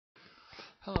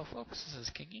Hello folks, this is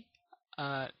Kingy.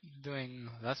 Doing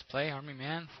Let's Play Army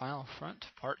Man Final Front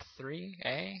Part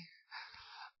 3A.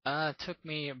 Took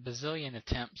me a bazillion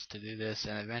attempts to do this,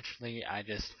 and eventually I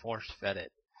just force-fed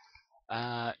it.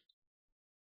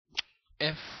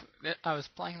 If I was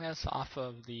playing this off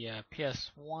of the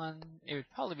PS1, it would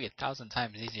probably be 1,000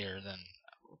 times easier than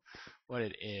what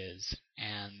it is.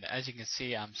 And as you can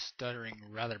see, I'm stuttering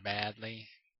rather badly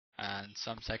in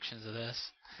some sections of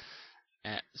this.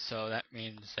 So that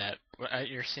means that what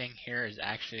you're seeing here is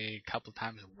actually a couple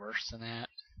times worse than that.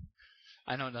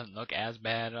 I know it doesn't look as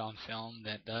bad on film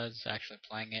than it does actually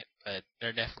playing it, but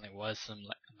there definitely was some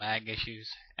lag issues,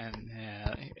 and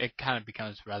it kind of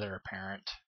becomes rather apparent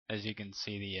as you can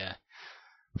see the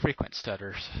frequent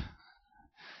stutters.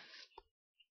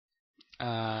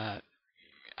 I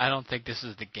don't think this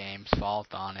is the game's fault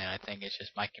on it. I think it's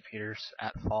just my computer's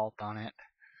at fault on it.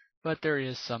 But there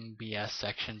is some BS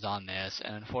sections on this,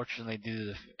 and unfortunately due to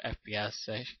the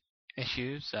FPS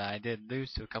issues, I did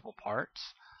lose to a couple parts,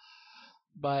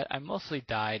 but I mostly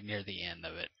died near the end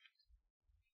of it.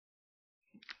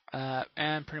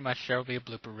 And pretty much there will be a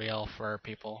blooper reel for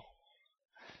people.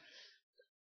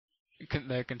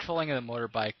 The controlling of the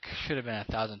motorbike should have been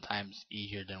 1,000 times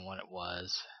easier than what it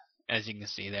was. As you can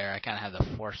see there, I kind of had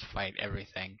to force fight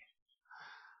everything.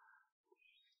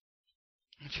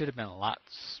 It should have been a lot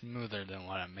smoother than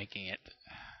what I'm making it.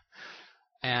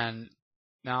 And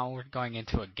now we're going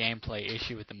into a gameplay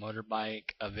issue with the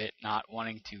motorbike of it not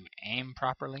wanting to aim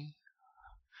properly.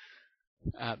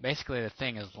 Basically the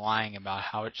thing is lying about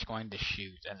how it's going to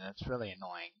shoot, and it's really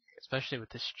annoying, especially with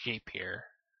this Jeep here.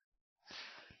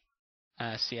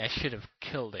 See, I should have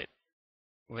killed it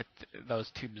with those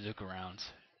 2 bazooka rounds,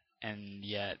 and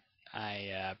yet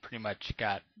I pretty much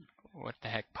got what the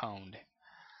heck pwned.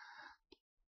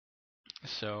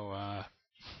 So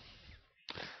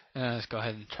let's go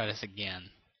ahead and try this again.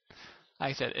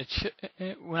 Like I said,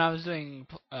 when I was doing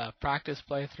practice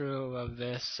playthrough of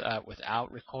this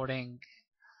without recording,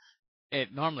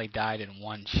 it normally died in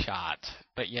one shot,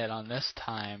 but yet on this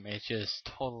time it's just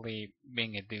totally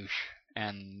being a douche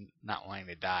and not wanting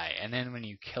to die. And then when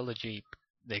you kill the Jeep,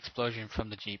 the explosion from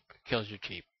the Jeep kills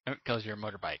your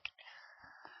motorbike.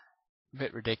 A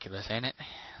bit ridiculous, ain't it?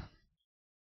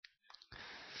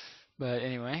 But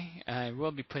anyway, I will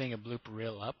be putting a blooper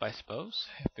reel up, I suppose,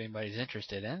 if anybody's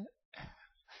interested in it.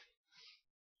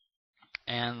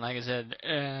 And like I said,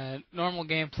 normal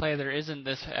gameplay, there isn't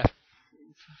this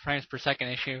frames per second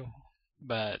issue,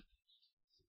 but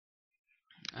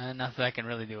nothing I can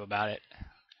really do about it.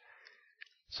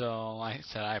 So like I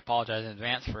said, I apologize in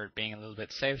advance for it being a little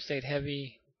bit save state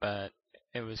heavy, but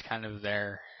it was kind of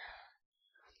there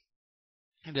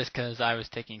just because I was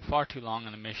taking far too long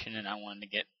on the mission and I wanted to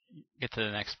get to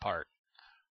the next part.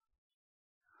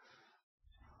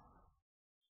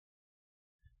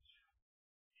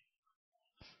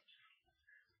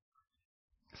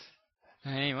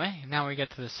 Anyway, now we get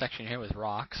to this section here with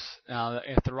rocks. Now,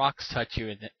 if the rocks touch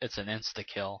you, it's an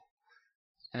insta-kill.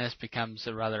 And this becomes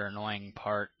a rather annoying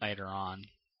part later on.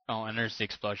 Oh, and there's the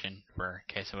explosion, for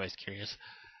in case anybody's curious.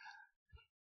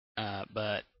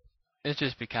 But it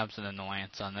just becomes an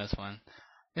annoyance on this one.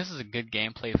 This is a good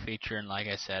gameplay feature, and like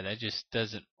I said, it just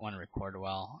doesn't want to record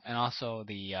well. And also,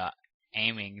 the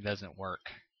aiming doesn't work.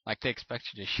 Like, they expect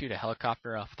you to shoot a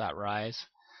helicopter off that rise,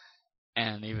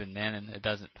 and even then it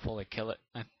doesn't fully kill it.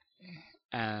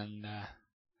 And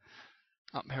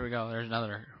oh, here we go. There's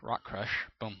another rock crush.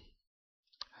 Boom.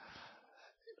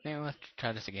 Anyway, let's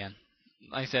try this again.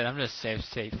 Like I said, I'm just safe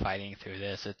state fighting through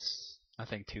this. It's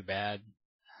nothing too bad.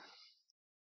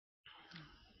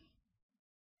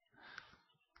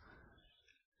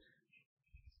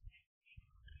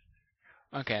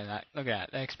 Okay, look at that.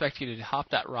 They expect you to hop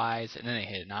that rise and then they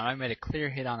hit it. Now I made a clear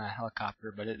hit on that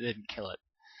helicopter, but it didn't kill it.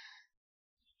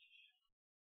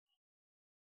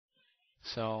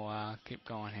 So keep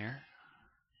going here.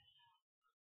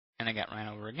 And I got ran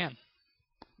over again.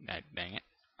 God dang it.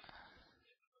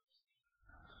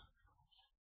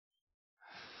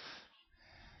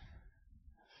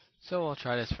 So we'll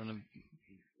try this from the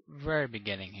very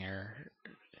beginning here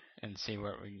and see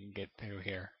where we can get through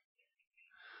here.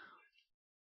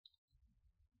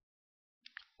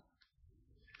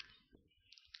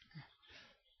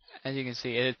 As you can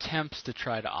see, it attempts to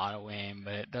try to auto aim,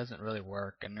 but it doesn't really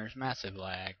work, and there's massive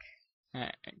lag.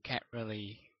 I can't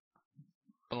really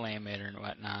blame it or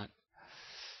whatnot.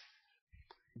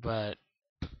 But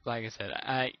like I said,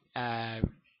 I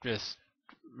just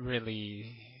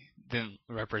really didn't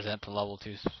represent the level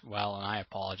too well, and I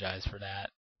apologize for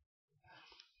that.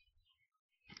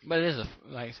 But it is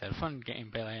like I said, a fun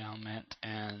gameplay element,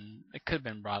 and it could have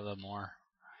been brought a little more.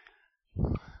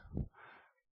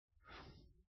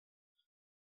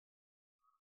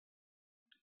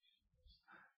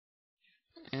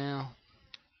 Yeah.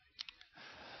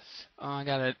 I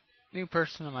got a new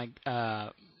person on my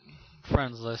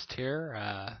friends list here.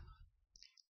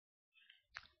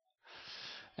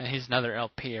 And he's another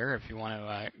LPer. If you want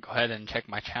to go ahead and check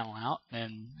my channel out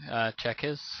and check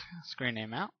his screen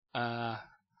name out.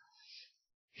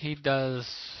 He does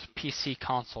PC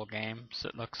console games,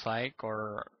 it looks like,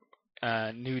 or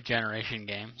new generation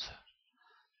games.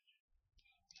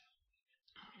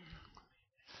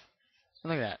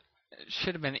 Look at that. It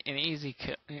should have been an easy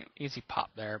pop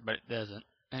there, but it doesn't.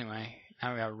 Anyway,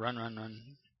 now we got run, run, run.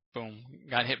 Boom.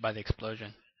 Got hit by the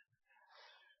explosion.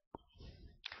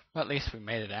 Well, at least we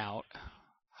made it out.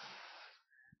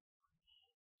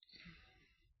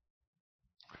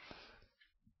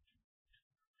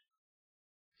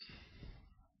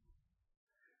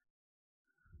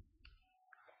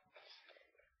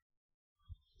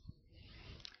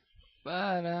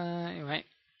 But anyway,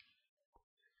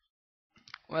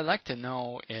 what I'd like to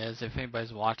know is if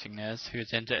anybody's watching this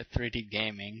who's into 3D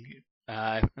gaming,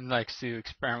 and likes to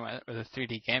experiment with a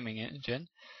 3D gaming engine.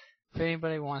 If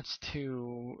anybody wants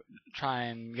to try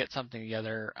and get something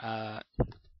together, I'd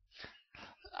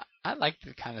like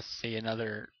to kind of see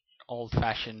another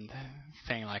old-fashioned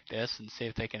thing like this and see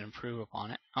if they can improve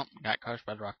upon it. Oh, got crushed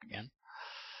by the rock again.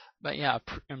 But yeah,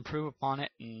 improve upon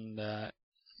it and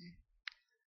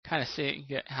kind of see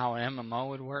how an MMO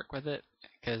would work with it.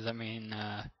 Because I mean,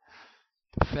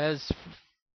 Fez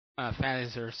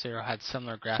Fantasy Zero had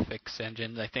similar graphics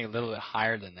engines. I think a little bit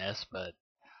higher than this, but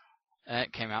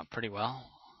it came out pretty well.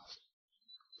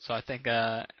 So I think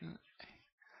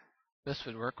this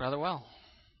would work rather well.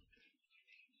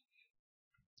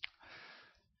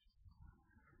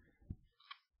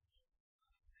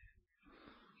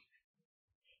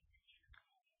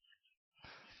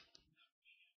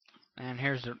 And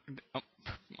here's the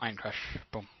mine crush.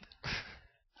 Boom.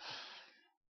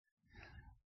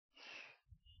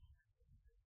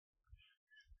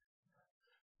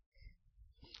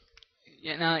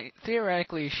 Yeah, now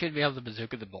theoretically you should be able to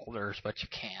bazooka the boulders, but you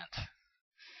can't.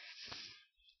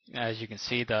 As you can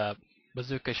see, the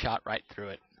bazooka shot right through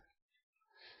it.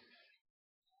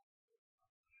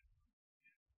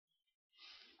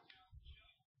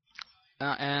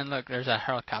 And look, there's a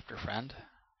helicopter friend.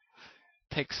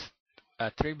 Takes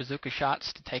 3 bazooka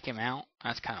shots to take him out.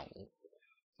 That's kind of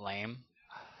lame.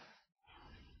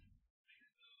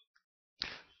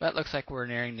 But it looks like we're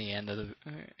nearing the end of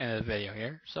the video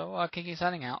here. So Kiki's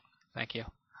signing out. Thank you.